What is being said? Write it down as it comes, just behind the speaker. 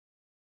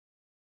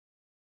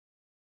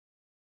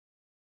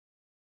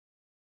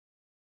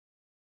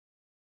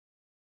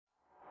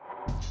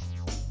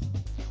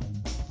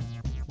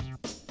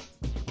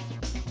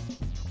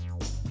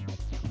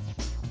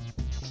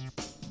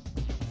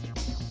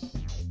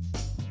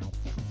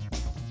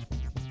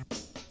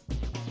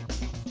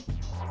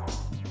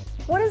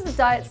What is the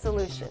diet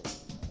solution?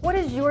 What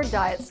is your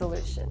diet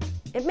solution?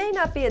 It may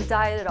not be a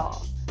diet at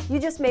all. You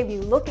just may be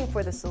looking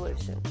for the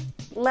solution.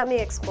 Let me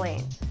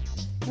explain.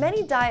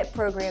 Many diet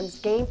programs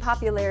gain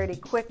popularity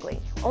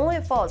quickly, only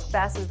to fall as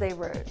fast as they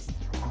rose.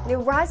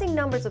 Rising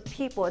numbers of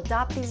people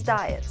adopt these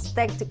diets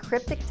thanks to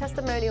cryptic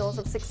testimonials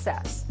of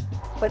success.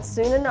 But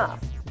soon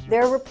enough,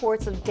 there are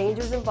reports of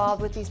dangers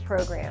involved with these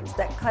programs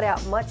that cut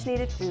out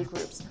much-needed food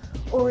groups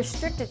or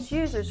restrict its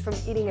users from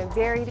eating a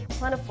varied,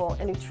 plentiful,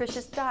 and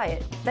nutritious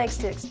diet thanks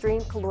to extreme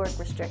caloric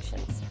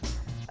restrictions.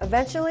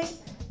 Eventually,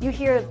 you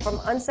hear from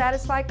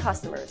unsatisfied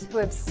customers who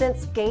have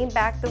since gained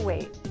back the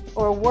weight,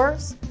 or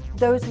worse,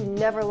 those who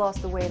never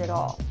lost the weight at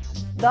all.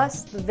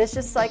 Thus, the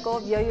vicious cycle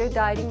of yo-yo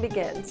dieting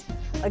begins,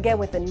 again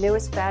with the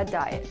newest fad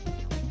diet.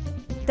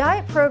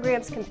 Diet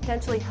programs can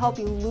potentially help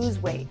you lose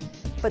weight,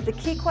 but the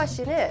key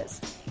question is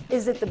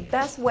it the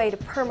best way to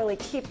permanently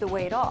keep the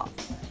weight off?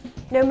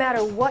 No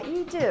matter what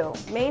you do,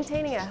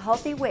 maintaining a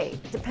healthy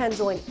weight depends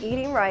on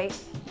eating right,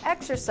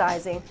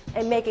 exercising,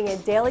 and making a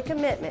daily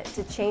commitment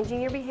to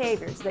changing your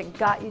behaviors that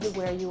got you to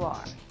where you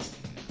are.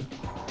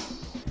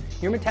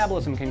 Your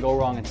metabolism can go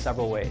wrong in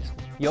several ways.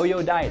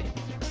 Yo-yo dieting,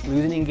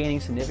 losing and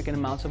gaining significant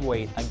amounts of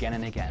weight again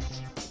and again.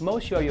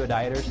 Most yo-yo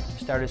dieters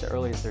start as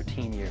early as their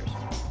teen years.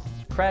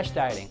 Crash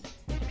dieting.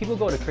 People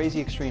go to crazy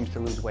extremes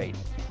to lose weight,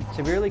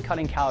 severely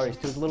cutting calories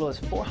to as little as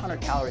 400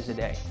 calories a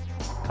day,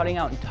 cutting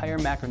out entire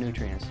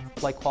macronutrients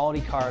like quality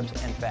carbs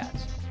and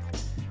fats.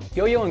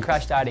 Yo-yo and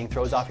crash dieting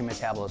throws off your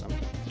metabolism,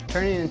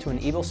 turning it into an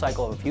evil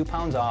cycle of a few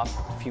pounds off,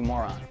 a few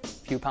more on, a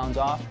few pounds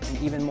off, and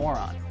even more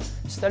on.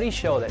 Studies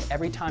show that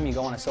every time you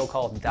go on a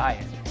so-called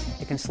diet,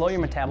 it can slow your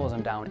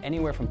metabolism down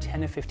anywhere from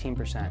 10 to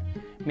 15%,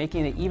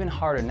 making it even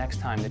harder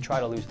next time to try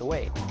to lose the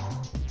weight.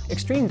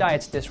 Extreme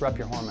diets disrupt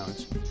your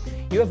hormones.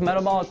 You have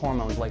metabolic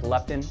hormones like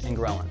leptin and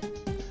ghrelin.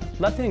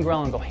 Leptin and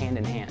ghrelin go hand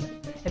in hand.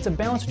 It's a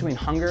balance between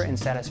hunger and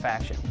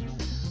satisfaction.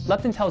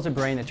 Leptin tells the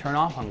brain to turn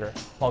off hunger,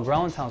 while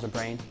ghrelin tells the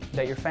brain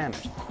that you're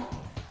famished.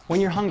 When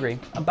you're hungry,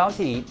 about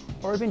to eat,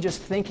 or even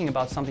just thinking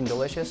about something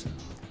delicious,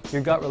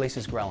 your gut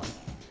releases ghrelin.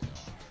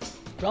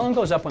 Ghrelin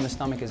goes up when the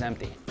stomach is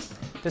empty.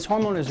 This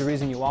hormone is the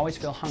reason you always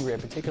feel hungry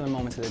at particular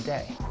moments of the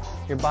day.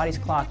 Your body's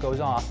clock goes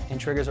off and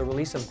triggers a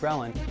release of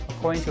ghrelin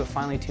according to a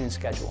finely tuned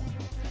schedule.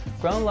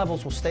 Ghrelin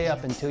levels will stay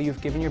up until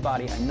you've given your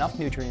body enough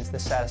nutrients to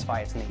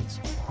satisfy its needs.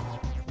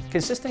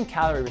 Consistent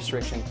calorie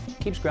restriction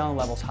keeps ghrelin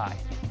levels high,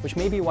 which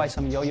may be why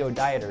some yo-yo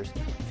dieters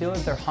feel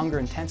that their hunger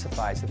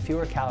intensifies the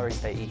fewer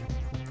calories they eat.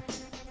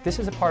 This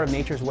is a part of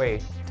nature's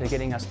way to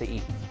getting us to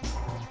eat.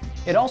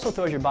 It also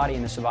throws your body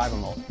into survival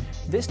mode.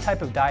 This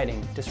type of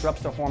dieting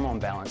disrupts the hormone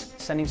balance,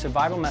 sending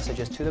survival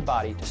messages to the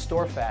body to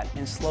store fat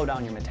and slow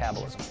down your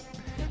metabolism.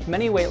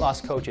 Many weight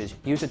loss coaches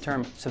use the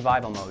term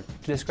survival mode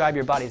to describe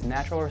your body's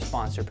natural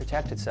response to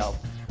protect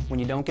itself when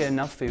you don't get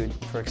enough food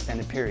for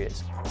extended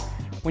periods.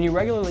 When you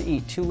regularly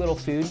eat too little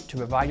food to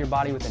provide your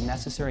body with the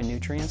necessary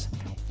nutrients,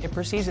 it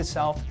perceives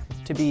itself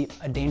to be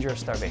a danger of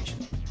starvation.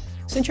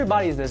 Since your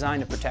body is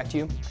designed to protect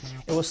you,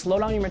 it will slow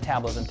down your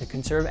metabolism to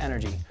conserve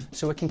energy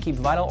so it can keep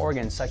vital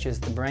organs such as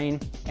the brain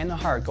and the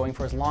heart going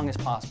for as long as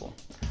possible.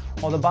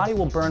 While the body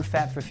will burn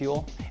fat for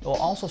fuel, it will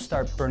also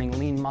start burning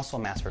lean muscle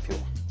mass for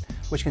fuel,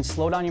 which can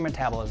slow down your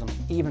metabolism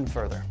even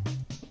further.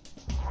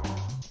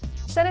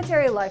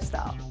 Sedentary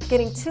lifestyle,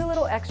 getting too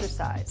little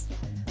exercise.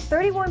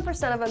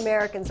 31% of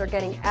Americans are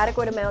getting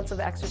adequate amounts of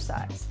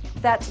exercise.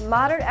 That's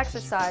moderate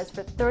exercise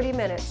for 30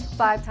 minutes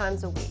 5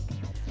 times a week.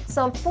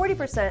 Some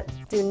 40%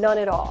 do none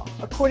at all,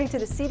 according to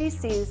the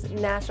CDC's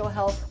National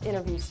Health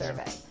Interview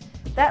Survey.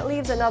 That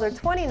leaves another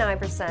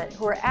 29%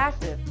 who are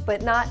active,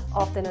 but not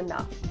often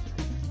enough.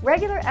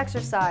 Regular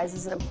exercise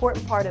is an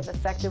important part of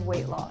effective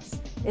weight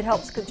loss. It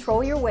helps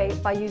control your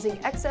weight by using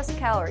excess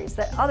calories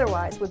that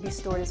otherwise would be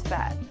stored as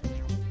fat.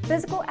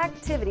 Physical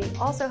activity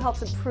also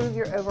helps improve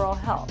your overall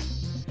health.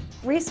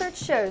 Research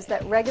shows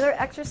that regular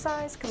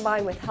exercise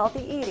combined with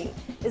healthy eating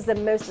is the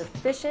most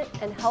efficient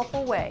and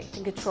helpful way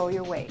to control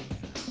your weight.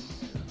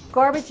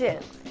 Garbage in.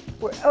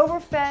 We're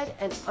overfed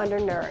and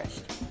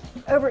undernourished.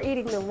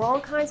 Overeating the wrong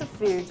kinds of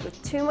foods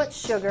with too much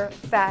sugar,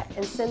 fat,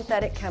 and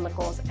synthetic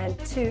chemicals and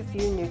too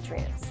few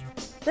nutrients.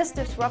 This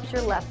disrupts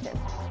your leptin.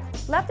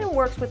 Leptin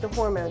works with the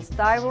hormones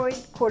thyroid,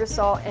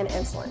 cortisol, and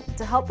insulin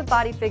to help the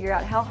body figure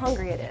out how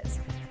hungry it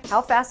is,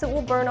 how fast it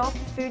will burn off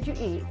the food you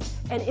eat,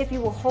 and if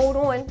you will hold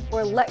on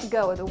or let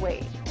go of the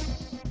weight.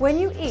 When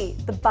you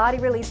eat, the body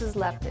releases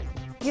leptin.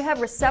 You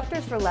have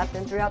receptors for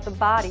leptin throughout the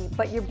body,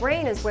 but your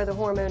brain is where the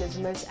hormone is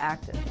most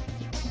active.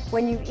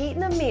 When you've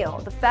eaten a meal,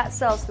 the fat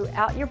cells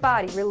throughout your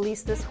body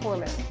release this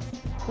hormone.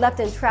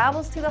 Leptin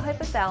travels to the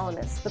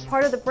hypothalamus, the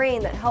part of the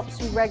brain that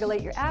helps you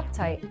regulate your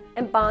appetite,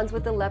 and bonds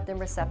with the leptin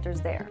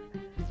receptors there.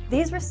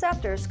 These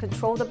receptors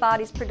control the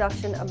body's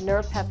production of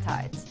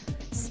neuropeptides,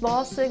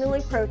 small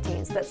signaling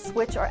proteins that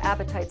switch our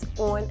appetites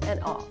on and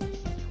off.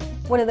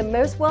 One of the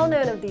most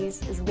well-known of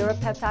these is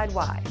neuropeptide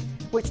Y,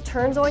 which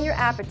turns on your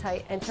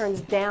appetite and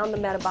turns down the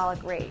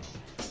metabolic rate.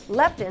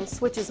 Leptin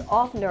switches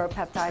off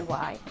neuropeptide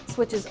Y,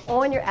 switches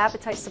on your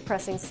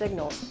appetite-suppressing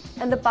signals,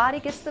 and the body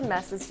gets the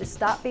message to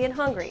stop being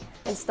hungry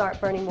and start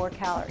burning more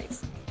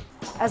calories.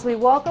 As we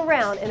walk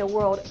around in a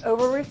world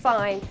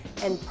over-refined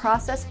and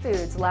processed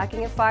foods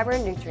lacking in fiber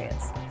and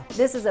nutrients,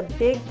 this is a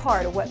big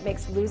part of what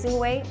makes losing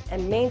weight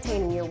and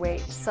maintaining your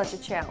weight such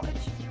a challenge.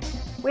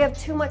 We have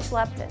too much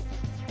leptin.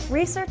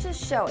 Research is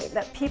showing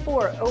that people who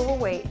are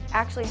overweight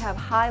actually have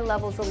high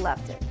levels of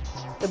leptin.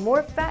 The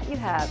more fat you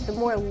have, the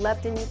more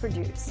leptin you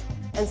produce.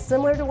 And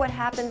similar to what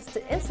happens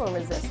to insulin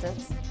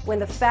resistance, when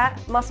the fat,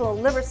 muscle,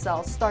 and liver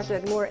cells start to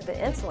ignore the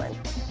insulin,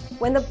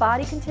 when the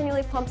body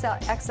continually pumps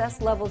out excess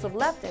levels of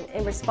leptin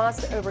in response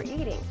to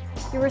overeating,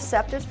 your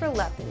receptors for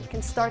leptin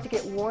can start to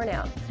get worn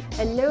out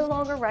and no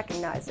longer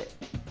recognize it.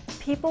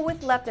 People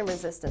with leptin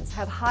resistance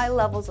have high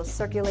levels of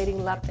circulating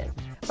leptin,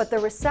 but their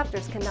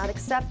receptors cannot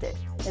accept it,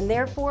 and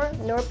therefore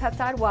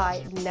neuropeptide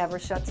Y never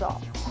shuts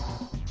off.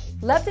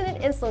 Leptin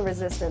and insulin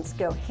resistance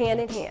go hand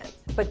in hand,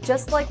 but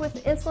just like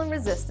with insulin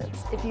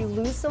resistance, if you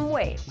lose some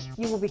weight,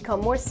 you will become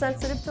more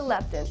sensitive to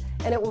leptin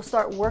and it will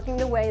start working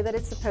the way that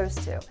it's supposed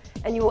to,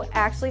 and you will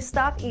actually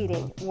stop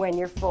eating when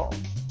you're full.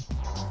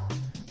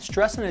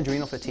 Stress and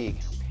adrenal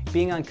fatigue,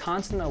 being on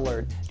constant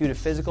alert due to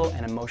physical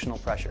and emotional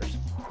pressures.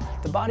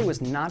 The body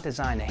was not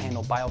designed to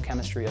handle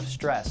biochemistry of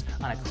stress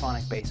on a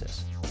chronic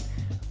basis.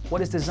 What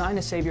is designed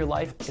to save your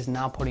life is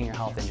now putting your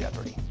health in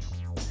jeopardy.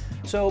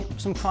 So,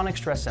 some chronic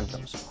stress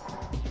symptoms.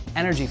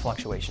 Energy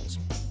fluctuations,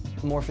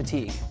 more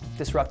fatigue,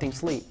 disrupting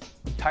sleep,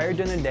 tired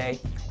during the day,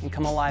 and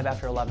come alive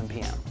after 11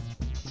 p.m.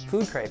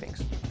 Food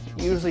cravings,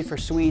 usually for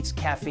sweets,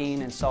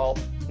 caffeine, and salt,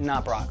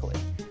 not broccoli.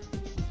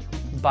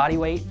 Body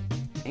weight,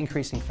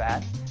 increasing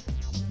fat.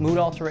 Mood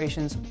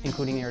alterations,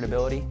 including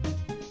irritability.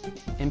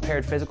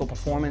 Impaired physical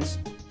performance,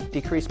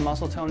 decreased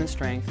muscle tone and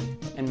strength,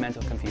 and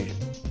mental confusion.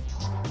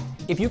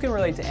 If you can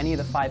relate to any of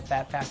the 5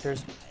 fat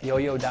factors,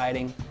 yo-yo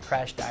dieting,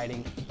 crash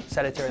dieting,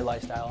 sedentary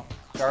lifestyle,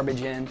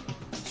 garbage in,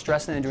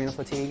 stress and adrenal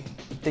fatigue,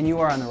 then you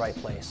are in the right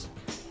place.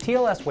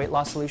 TLS Weight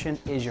Loss Solution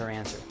is your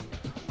answer.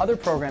 Other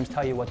programs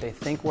tell you what they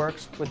think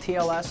works. With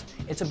TLS,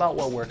 it's about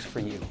what works for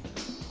you.